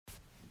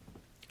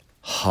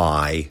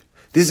Hi,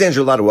 this is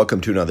Andrew Latta. Welcome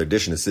to another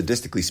edition of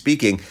Sadistically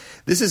Speaking.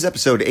 This is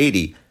episode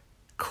 80,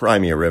 Cry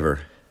Me a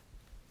River.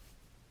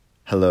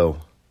 Hello,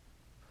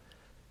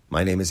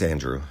 my name is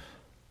Andrew,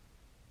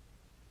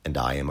 and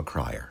I am a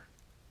crier.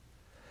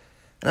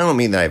 And I don't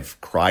mean that I've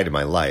cried in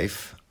my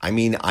life. I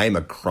mean I'm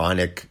a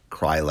chronic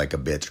cry like a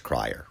bitch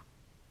crier,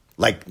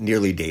 like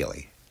nearly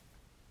daily.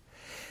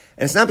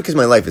 And it's not because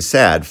my life is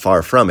sad,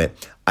 far from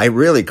it. I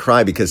rarely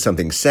cry because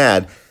something's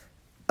sad.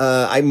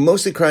 I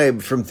mostly cry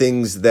from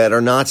things that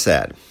are not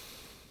sad.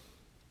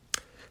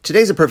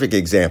 Today's a perfect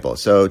example.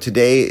 So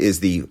today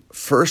is the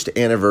first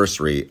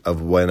anniversary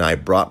of when I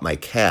brought my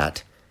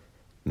cat,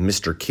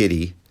 Mr.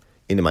 Kitty,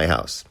 into my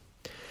house.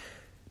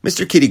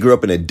 Mr. Kitty grew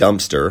up in a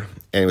dumpster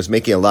and was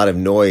making a lot of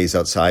noise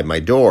outside my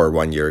door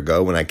 1 year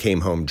ago when I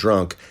came home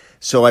drunk.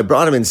 So I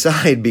brought him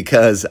inside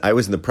because I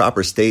was in the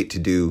proper state to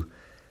do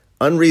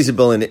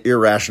unreasonable and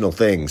irrational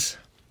things.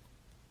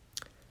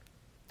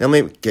 Now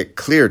let me get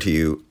clear to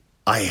you.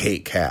 I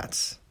hate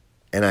cats,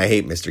 and I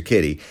hate Mr.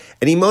 Kitty,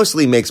 and he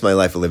mostly makes my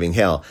life a living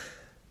hell.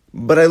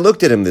 But I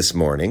looked at him this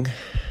morning,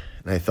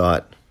 and I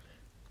thought,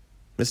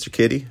 Mr.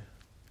 Kitty,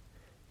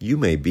 you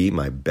may be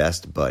my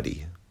best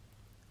buddy.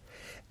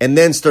 And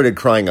then started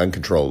crying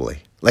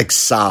uncontrollably, like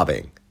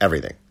sobbing,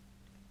 everything.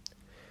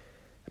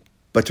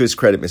 But to his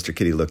credit, Mr.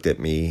 Kitty looked at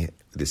me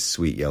with his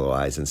sweet yellow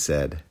eyes and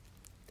said,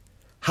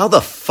 "How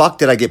the fuck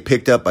did I get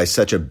picked up by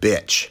such a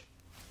bitch?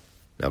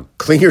 Now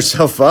clean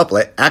yourself up,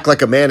 act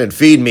like a man and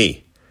feed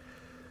me.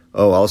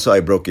 Oh, also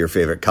I broke your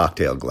favorite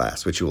cocktail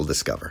glass, which you will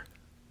discover."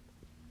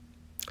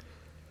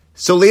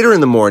 So later in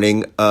the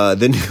morning,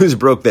 the news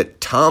broke that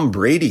Tom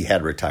Brady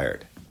had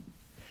retired.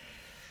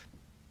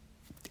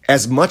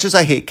 As much as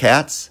I hate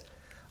cats,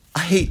 I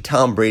hate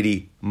Tom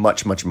Brady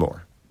much, much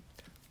more.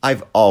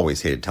 I've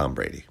always hated Tom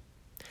Brady.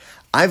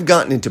 I've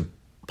gotten into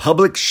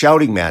public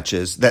shouting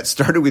matches that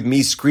started with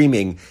me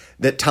screaming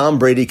that Tom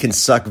Brady can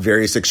suck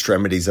various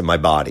extremities of my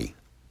body.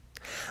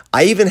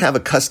 I even have a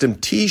custom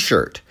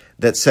t-shirt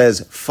that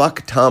says,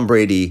 "Fuck Tom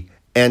Brady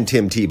and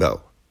Tim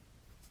Tebow."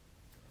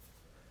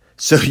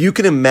 So you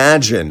can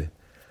imagine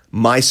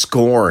my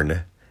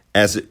scorn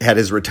at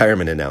his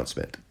retirement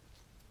announcement.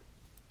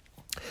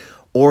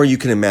 Or you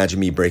can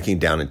imagine me breaking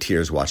down in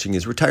tears watching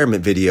his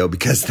retirement video,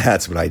 because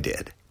that's what I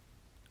did.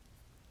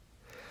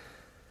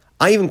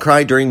 I even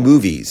cried during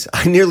movies.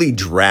 I nearly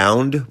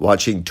drowned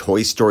watching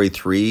Toy Story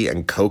 3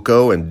 and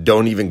Coco, and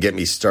don't even get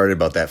me started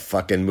about that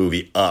fucking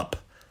movie Up.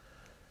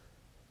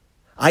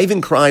 I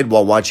even cried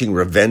while watching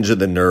Revenge of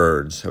the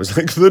Nerds. I was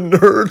like, the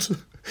nerds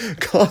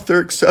got their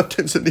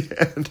acceptance in the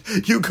end.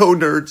 You go,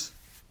 nerds.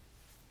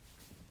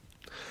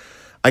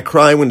 I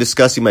cry when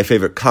discussing my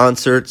favorite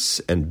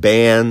concerts and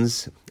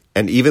bands,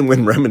 and even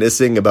when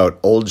reminiscing about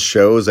old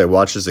shows I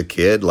watched as a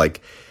kid,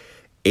 like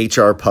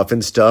H.R.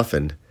 Pufnstuf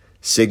and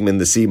Sigmund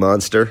the Sea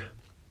Monster.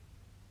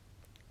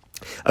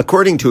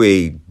 According to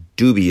a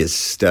dubious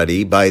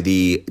study by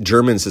the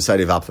German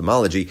Society of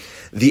Ophthalmology,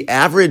 the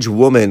average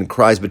woman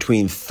cries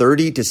between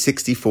 30 to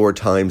 64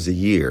 times a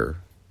year,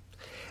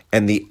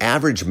 and the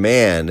average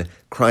man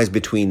cries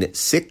between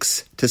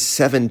 6 to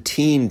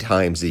 17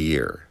 times a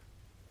year.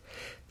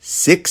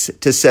 6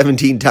 to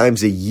 17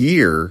 times a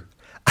year?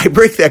 I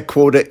break that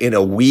quota in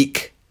a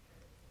week.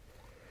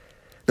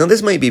 Now,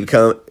 this might be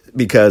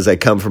because I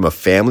come from a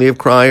family of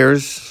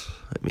criers.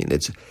 I mean,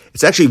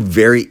 it's actually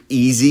very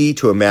easy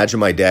to imagine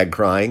my dad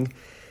crying.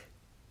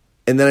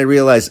 And then I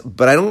realized,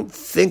 but I don't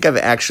think I've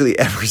actually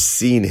ever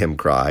seen him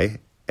cry.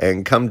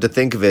 And come to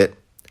think of it,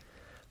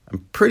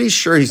 I'm pretty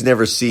sure he's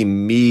never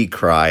seen me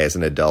cry as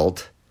an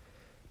adult,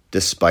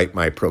 despite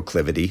my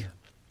proclivity.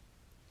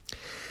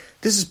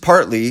 This is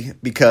partly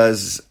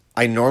because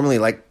I normally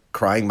like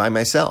crying by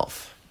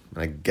myself.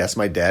 I guess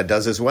my dad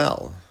does as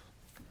well.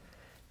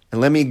 And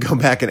let me go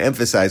back and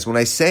emphasize, when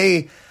I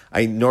say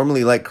I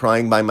normally like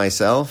crying by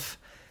myself,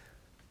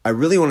 I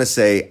really want to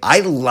say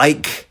I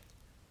like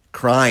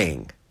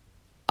crying.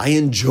 I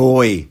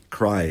enjoy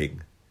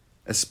crying,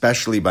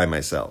 especially by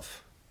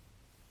myself.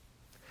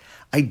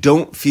 I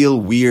don't feel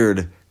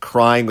weird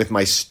crying with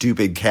my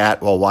stupid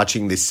cat while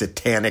watching the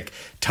satanic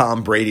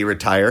Tom Brady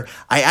retire.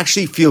 I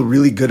actually feel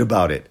really good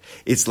about it.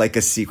 It's like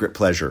a secret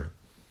pleasure.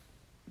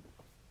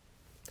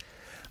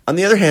 On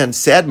the other hand,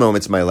 sad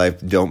moments in my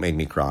life don't make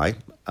me cry.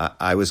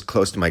 I was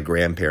close to my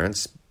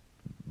grandparents,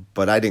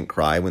 but I didn't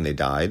cry when they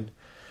died.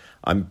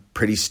 I'm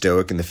pretty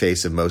stoic in the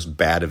face of most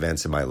bad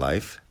events in my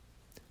life.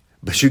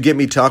 But you get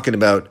me talking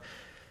about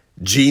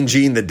Gene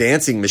the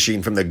dancing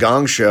machine from the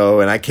Gong Show,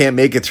 and I can't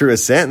make it through a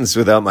sentence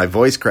without my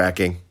voice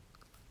cracking.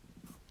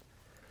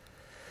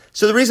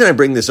 So the reason I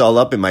bring this all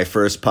up in my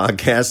first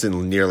podcast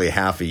in nearly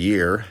half a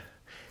year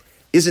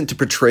isn't to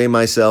portray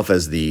myself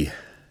as the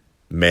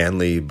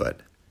manly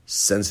but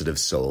sensitive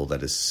soul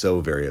that is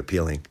so very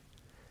appealing.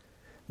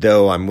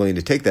 Though I'm willing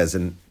to take that as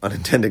an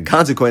unintended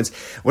consequence,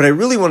 what I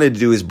really wanted to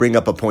do is bring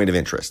up a point of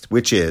interest,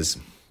 which is,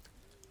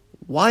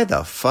 why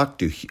the fuck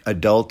do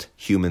adult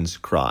humans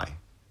cry?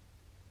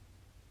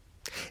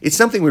 It's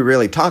something we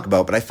rarely talk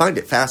about, but I find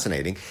it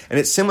fascinating. And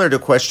it's similar to a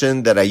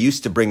question that I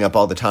used to bring up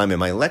all the time in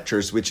my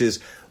lectures, which is,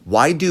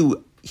 why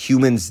do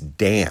humans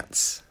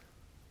dance.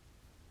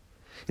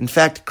 In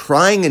fact,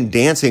 crying and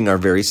dancing are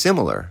very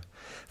similar.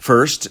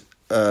 First,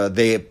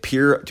 they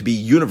appear to be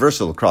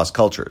universal across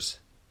cultures.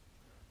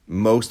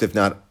 Most, if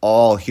not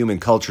all, human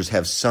cultures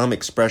have some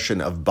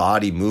expression of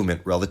body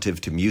movement relative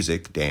to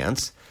music,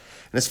 dance.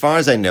 And as far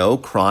as I know,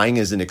 crying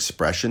is an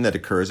expression that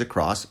occurs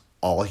across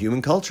all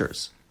human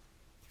cultures.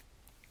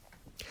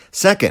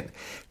 Second,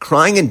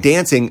 crying and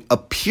dancing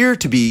appear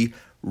to be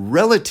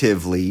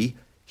relatively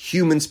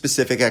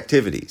human-specific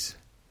activities,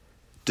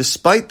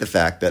 despite the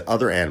fact that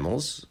other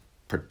animals,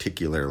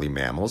 particularly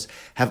mammals,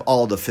 have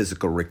all the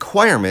physical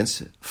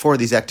requirements for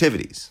these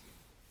activities.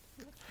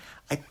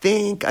 I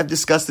think I've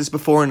discussed this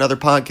before in other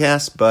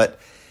podcasts, but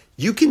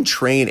you can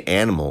train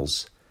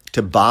animals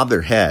to bob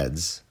their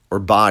heads or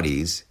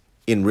bodies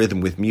in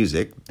rhythm with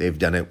music. They've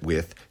done it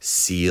with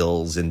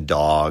seals and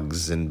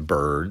dogs and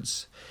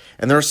birds.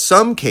 And there are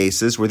some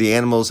cases where the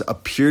animals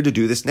appear to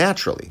do this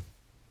naturally.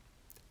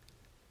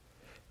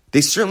 They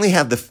certainly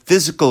have the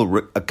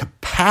physical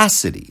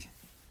capacity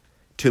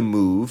to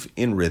move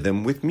in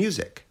rhythm with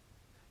music.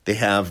 They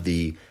have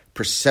the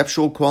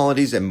perceptual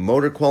qualities and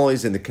motor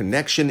qualities and the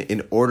connection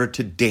in order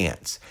to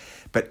dance.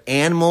 But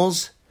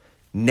animals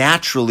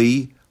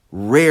naturally,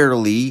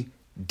 rarely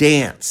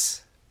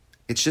dance.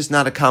 It's just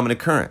not a common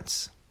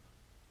occurrence.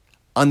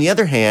 On the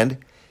other hand,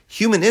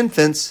 human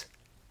infants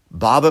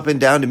bob up and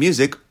down to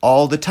music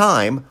all the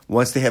time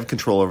once they have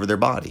control over their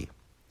body.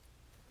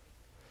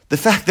 The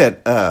fact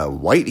that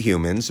white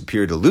humans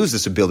appear to lose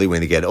this ability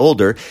when they get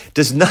older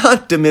does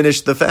not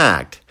diminish the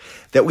fact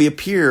that we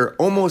appear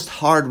almost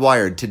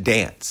hardwired to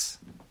dance.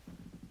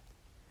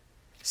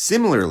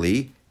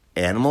 Similarly,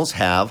 animals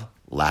have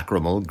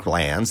lacrimal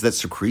glands that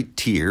secrete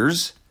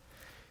tears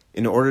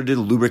in order to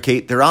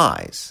lubricate their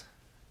eyes.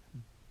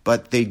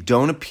 But they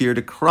don't appear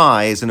to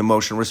cry as an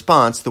emotional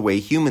response the way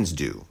humans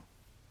do.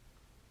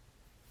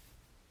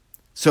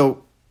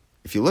 So,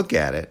 if you look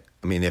at it,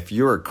 if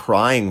you're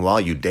crying while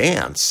you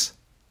dance,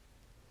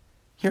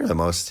 you're the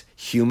most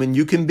human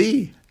you can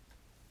be.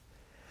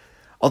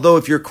 Although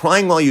if you're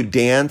crying while you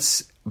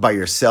dance by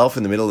yourself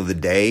in the middle of the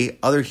day,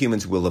 other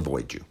humans will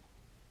avoid you.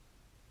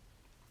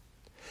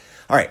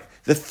 All right,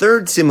 the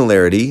third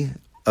similarity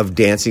of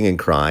dancing and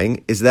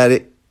crying is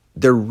that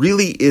there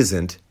really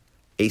isn't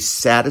a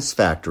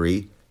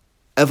satisfactory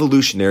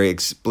evolutionary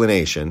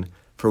explanation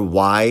for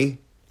why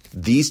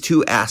these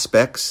two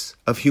aspects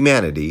of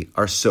humanity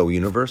are so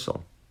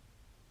universal.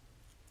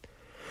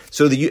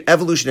 So the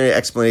evolutionary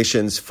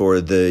explanations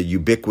for the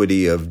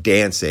ubiquity of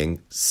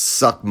dancing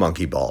suck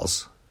monkey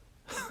balls.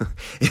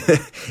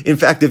 In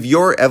fact, if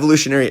your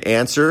evolutionary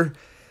answer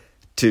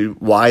to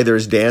why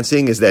there's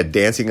dancing is that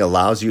dancing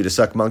allows you to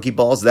suck monkey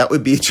balls, that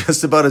would be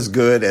just about as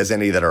good as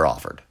any that are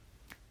offered.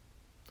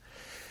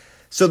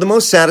 So the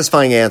most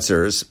satisfying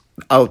answers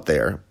out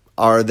there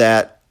are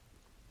that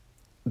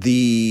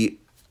the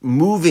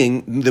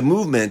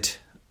movement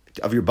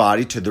of your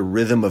body to the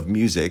rhythm of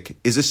music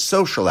is a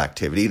social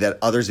activity that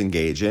others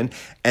engage in,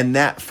 and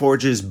that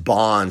forges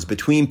bonds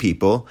between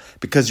people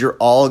because you're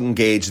all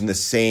engaged in the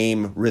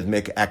same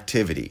rhythmic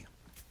activity.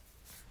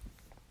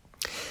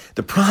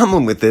 The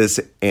problem with this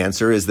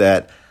answer is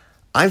that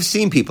I've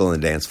seen people on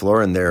the dance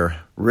floor and they're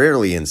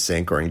rarely in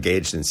sync or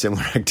engaged in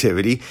similar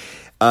activity.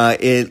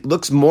 It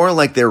looks more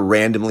like they're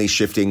randomly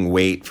shifting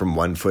weight from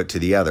one foot to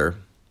the other,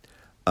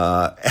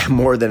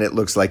 more than it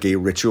looks like a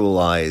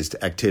ritualized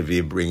activity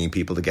of bringing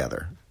people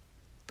together.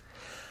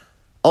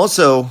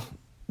 Also,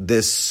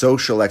 this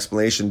social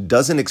explanation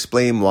doesn't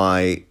explain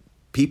why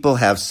people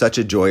have such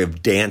a joy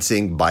of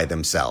dancing by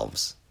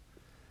themselves,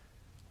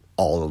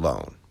 all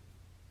alone,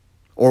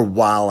 or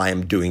while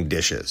I'm doing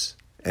dishes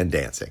and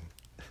dancing.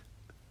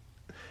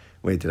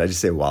 Wait, did I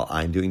just say while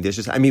I'm doing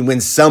dishes? I mean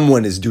when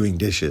someone is doing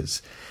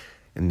dishes,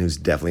 and who's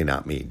definitely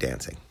not me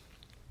dancing.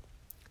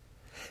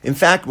 In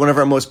fact, one of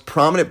our most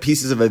prominent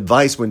pieces of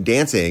advice when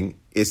dancing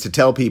is to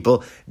tell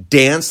people,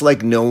 dance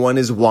like no one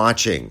is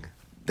watching.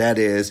 That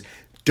is,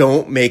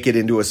 don't make it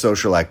into a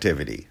social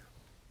activity.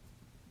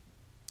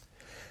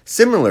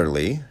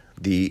 Similarly,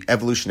 the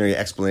evolutionary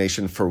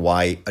explanation for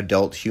why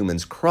adult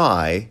humans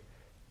cry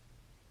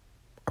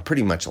are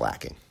pretty much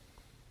lacking.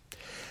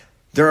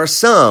 There are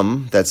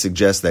some that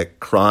suggest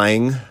that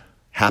crying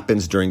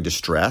happens during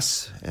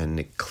distress and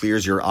it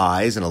clears your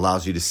eyes and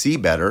allows you to see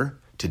better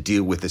to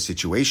deal with the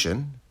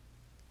situation.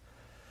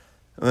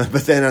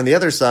 But then on the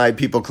other side,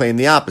 people claim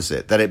the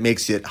opposite, that it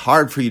makes it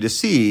hard for you to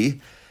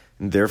see,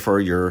 and therefore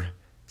you're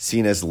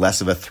seen as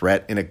less of a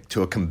threat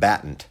to a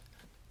combatant.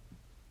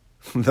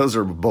 Those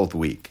are both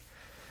weak.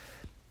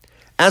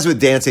 As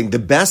with dancing, the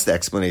best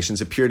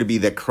explanations appear to be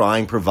that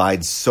crying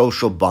provides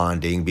social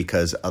bonding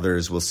because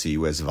others will see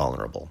you as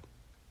vulnerable.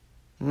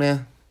 Meh.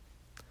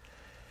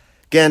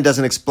 Again,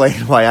 doesn't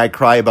explain why I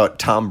cry about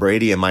Tom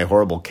Brady and my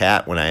horrible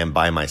cat when I am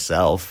by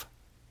myself.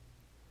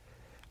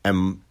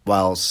 And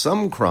while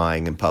some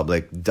crying in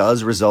public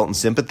does result in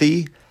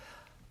sympathy,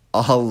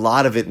 a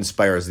lot of it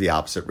inspires the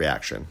opposite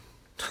reaction.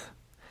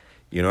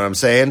 You know what I'm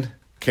saying,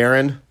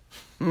 Karen?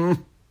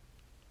 In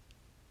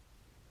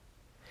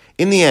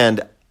the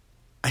end,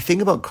 I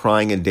think about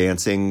crying and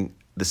dancing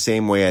the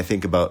same way I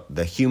think about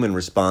the human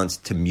response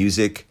to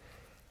music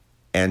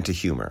and to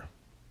humor.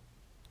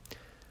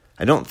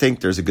 I don't think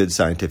there's a good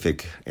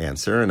scientific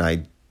answer, and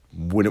I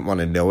wouldn't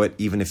want to know it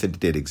even if it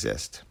did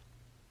exist.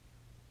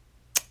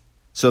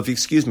 So if you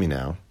excuse me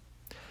now,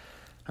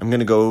 I'm going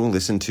to go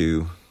listen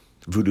to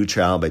Voodoo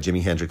Child by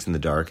Jimi Hendrix in the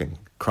dark and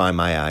cry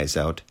my eyes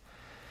out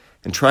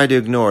and try to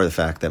ignore the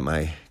fact that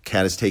my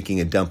cat is taking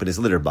a dump in his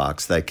litter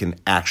box that I can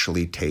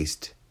actually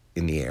taste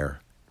in the air.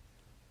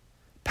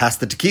 Pass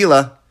the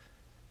tequila.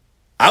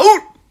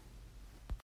 Out!